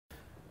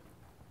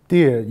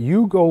Dear,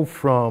 you go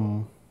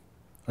from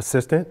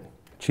assistant,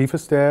 chief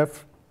of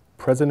staff,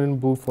 president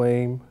of Blue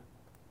Flame,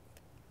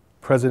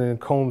 president of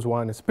Combs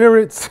Wine and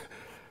Spirits,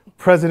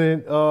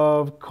 president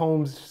of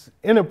Combs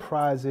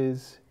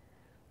Enterprises.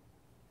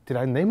 Did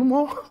I name them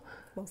all?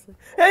 Mostly.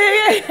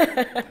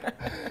 Yeah.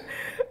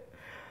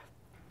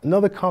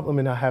 Another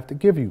compliment I have to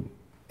give you,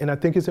 and I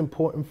think it's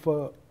important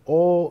for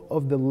all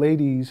of the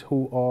ladies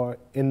who are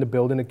in the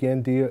building.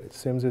 Again, Dia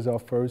Sims is our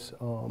first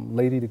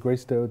lady to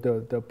grace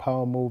the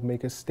Power Move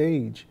Maker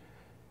stage.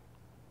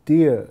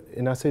 Dia,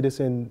 and I say this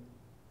I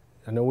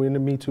know we're in the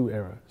Me Too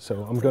era,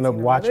 so I'm gonna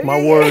watch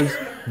my words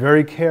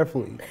very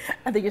carefully.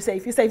 I think you're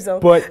safe, you're safe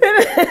zone. But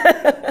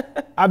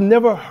I've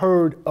never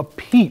heard a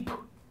peep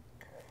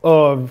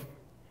of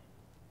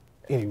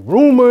any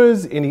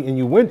rumors,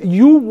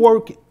 you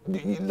work,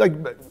 like,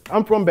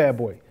 I'm from Bad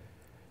Boy.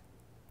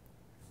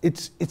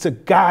 It's a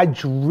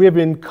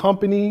guy-driven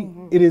company.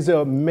 Mm-hmm. It is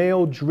a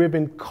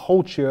male-driven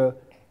culture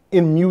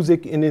in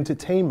music and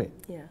entertainment.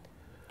 Yeah.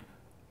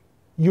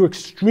 You're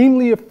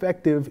extremely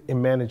effective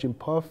in managing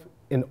Puff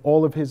and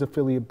all of his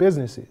affiliate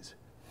businesses.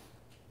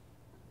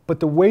 But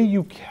the way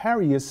you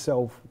carry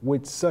yourself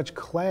with such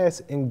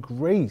class and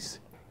grace,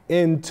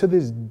 and to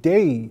this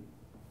day,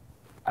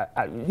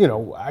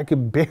 I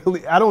could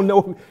barely, I don't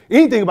know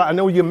anything about, I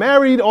know you're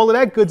married, all of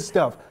that good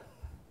stuff.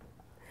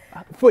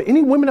 For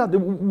any women out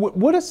there,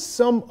 what are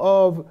some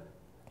of,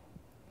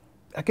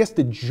 I guess,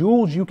 the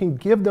jewels you can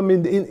give them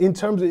in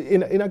terms of,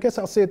 and I guess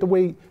I'll say it the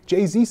way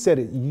Jay-Z said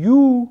it,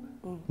 you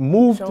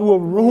moved through a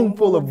room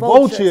full of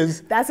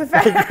vultures. That's a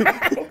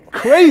fact.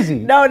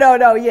 Crazy. No,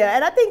 yeah.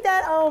 And I think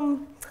that, I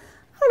don't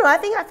know,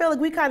 I feel like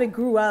we kind of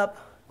grew up.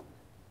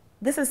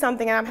 This is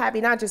something, and I'm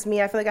happy, not just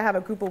me, I feel like I have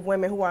a group of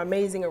women who are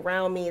amazing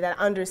around me that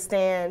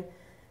understand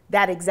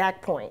that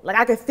exact point. Like,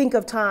 I could think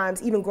of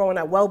times, even growing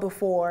up well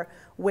before,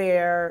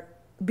 where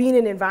being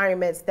in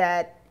environments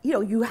that,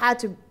 you had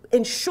to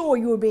ensure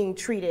you were being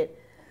treated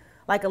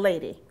like a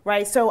lady,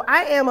 right? So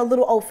I am a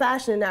little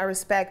old-fashioned in that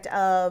respect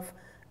of,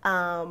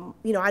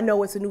 I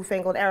know it's a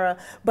newfangled era,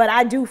 but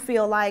I do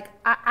feel like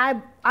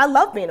I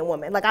love being a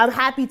woman. Like, I'm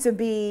happy to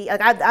be,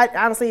 like, I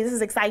honestly, this is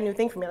an exciting new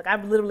thing for me. Like, I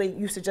literally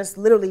used to just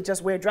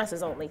wear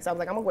dresses only. So I was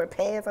like, I'm gonna wear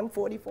pants, I'm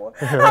 44.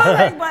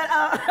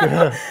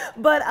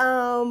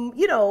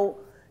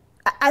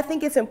 I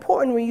think it's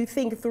important when you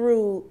think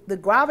through the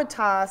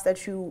gravitas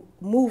that you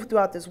move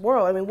throughout this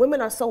world. I mean,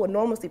 women are so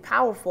enormously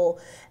powerful,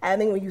 and I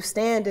think when you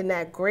stand in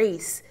that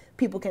grace,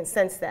 people can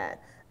sense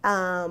that.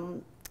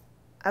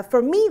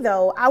 For me,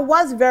 though, I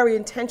was very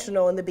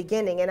intentional in the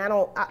beginning, and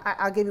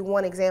I'll give you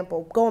one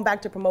example. Going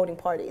back to promoting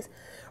parties,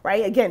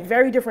 right? Again,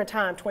 very different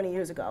time 20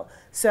 years ago.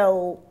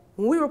 So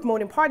when we were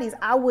promoting parties,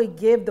 I would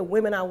give the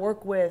women I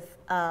work with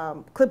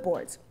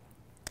clipboards,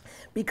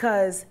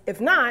 because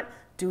if not,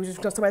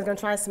 somebody's gonna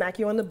try and smack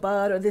you on the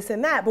butt or this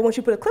and that. But once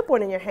you put a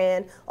clipboard in your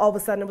hand, all of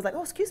a sudden it was like,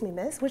 oh, excuse me,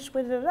 miss, which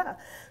way, da.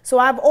 So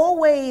I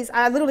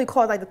literally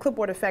called like the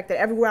clipboard effect, that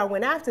everywhere I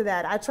went after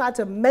that, I tried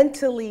to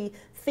mentally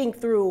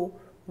think through,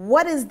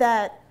 what is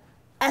that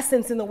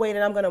essence in the way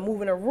that I'm gonna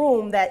move in a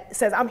room that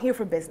says I'm here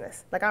for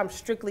business? Like, I'm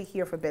strictly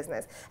here for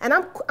business. And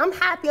I'm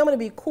happy, I'm gonna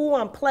be cool,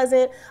 I'm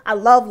pleasant, I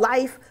love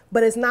life,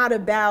 but it's not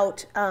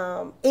about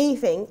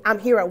anything. I'm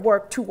here at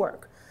work to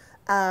work.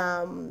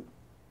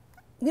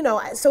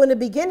 So in the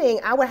beginning,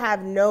 I would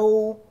have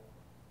and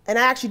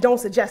I actually don't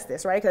suggest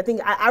this, right? Because I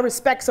think I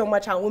respect so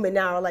much how women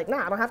now are like,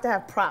 nah, I don't have to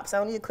have props. I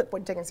don't need a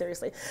clipboard taken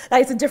seriously.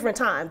 Like, it's a different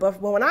time.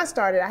 But when I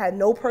started, I had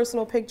no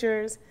personal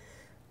pictures.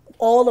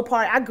 All the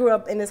party, I grew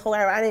up in this whole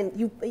era.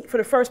 For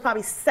the first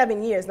probably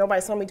 7 years, nobody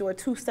saw me do a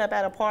two-step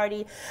at a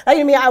party. Like,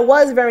 I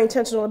was very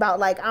intentional about,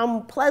 like,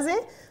 I'm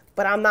pleasant,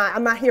 but I'm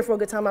not here for a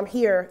good time. I'm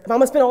here. If I'm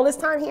gonna spend all this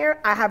time here,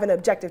 I have an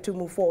objective to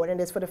move forward,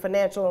 and it's for the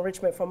financial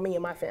enrichment for me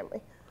and my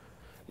family.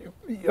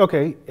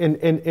 Okay,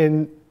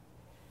 and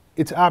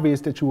it's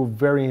obvious that you were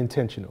very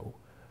intentional,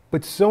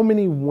 but so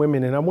many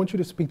women, and I want you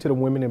to speak to the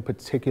women in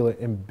particular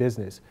in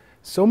business,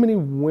 so many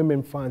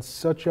women find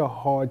such a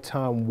hard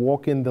time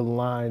walking the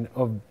line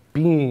of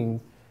being,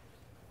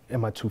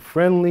 am I too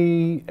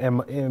friendly?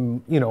 Am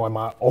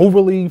I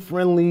overly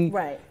friendly?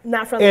 Right,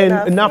 not friendly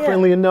enough. And not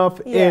friendly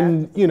enough, yeah.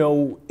 And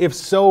if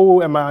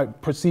so, am I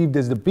perceived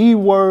as the B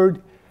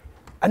word?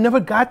 I never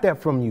got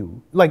that from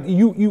you. Like,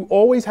 you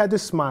always had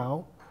this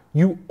smile.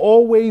 You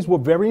always were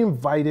very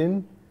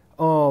inviting.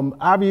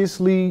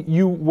 Obviously,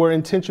 you were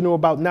intentional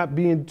about not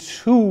being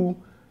too,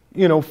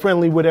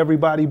 friendly with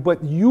everybody,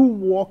 but you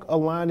walk a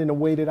line in a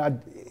way that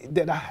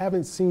I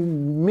haven't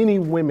seen many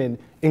women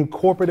in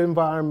corporate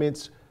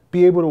environments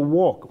be able to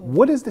walk.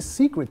 What is the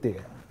secret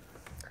there?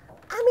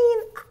 I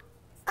mean,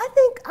 I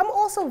think I'm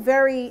also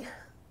very, I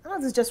don't know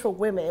if this is just for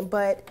women,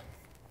 but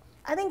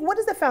I think, what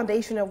is the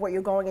foundation of what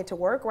you're going into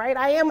work, right?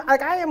 I am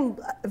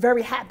a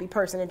very happy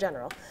person in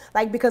general,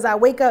 like, because I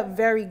wake up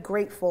very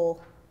grateful,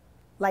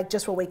 like,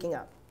 just for waking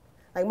up.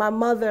 Like, my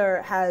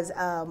mother has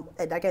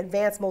like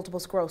advanced multiple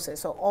sclerosis,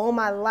 so all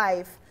my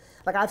life,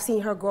 like, I've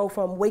seen her grow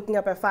from waking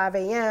up at 5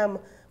 a.m.,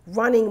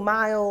 running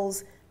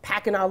miles,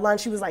 packing our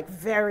lunch. She was like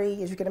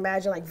very, as you can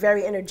imagine, like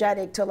very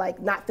energetic to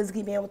like not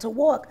physically being able to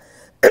walk.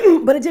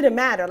 But it didn't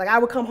matter. Like I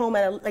would come home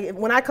like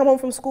when I come home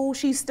from school,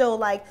 she's still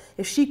like,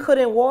 if she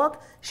couldn't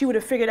walk, she would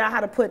have figured out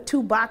how to put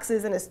 2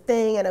 boxes in a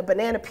thing and a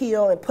banana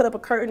peel and put up a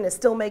curtain and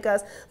still make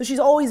us. So she's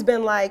always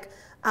been like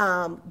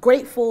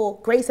grateful,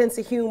 great sense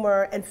of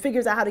humor, and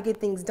figures out how to get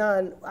things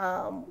done.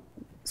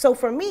 So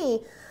for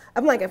me,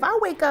 I'm like, if I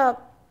wake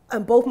up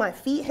and both my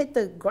feet hit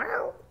the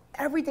ground,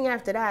 everything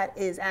after that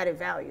is added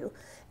value.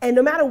 And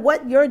no matter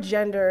what your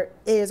gender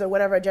is or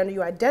whatever gender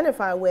you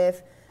identify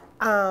with,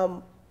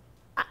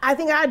 I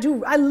think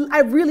I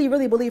really,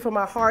 really believe from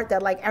my heart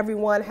that like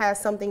everyone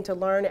has something to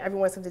learn,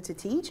 everyone has something to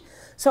teach.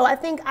 So I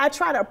think I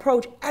try to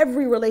approach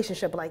every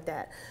relationship like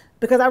that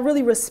because I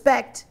really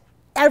respect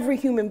every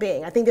human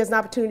being. I think there's an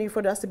opportunity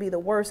for us to be the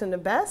worst and the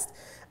best.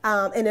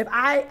 And if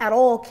I at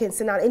all can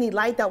send out any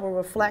light that will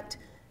reflect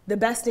the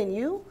best in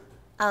you,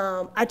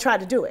 I try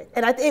to do it.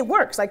 And it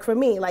works. Like for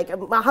me, like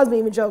my husband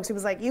even jokes, he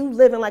was like, you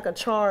live in like a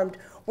charmed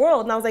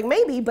world. And I was like,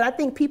 maybe, but I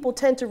think people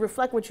tend to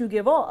reflect what you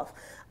give off.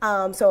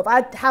 So if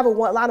I have a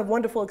lot of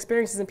wonderful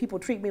experiences and people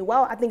treat me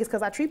well, I think it's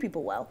because I treat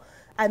people well.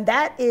 And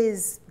that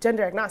is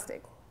gender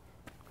agnostic.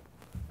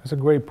 That's a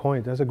great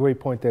point. That's a great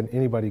point that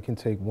anybody can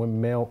take, one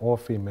male or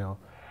female.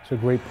 It's a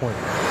great point.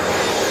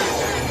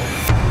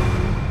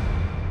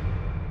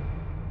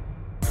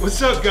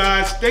 What's up,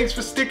 guys? Thanks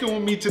for sticking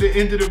with me to the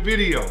end of the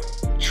video.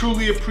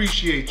 Truly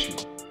appreciate you.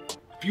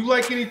 If you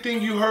like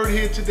anything you heard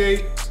here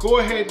today, go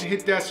ahead and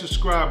hit that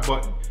subscribe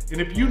button. And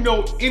if you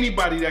know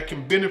anybody that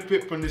can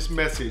benefit from this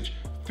message,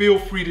 feel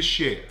free to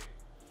share.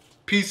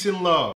 Peace and love.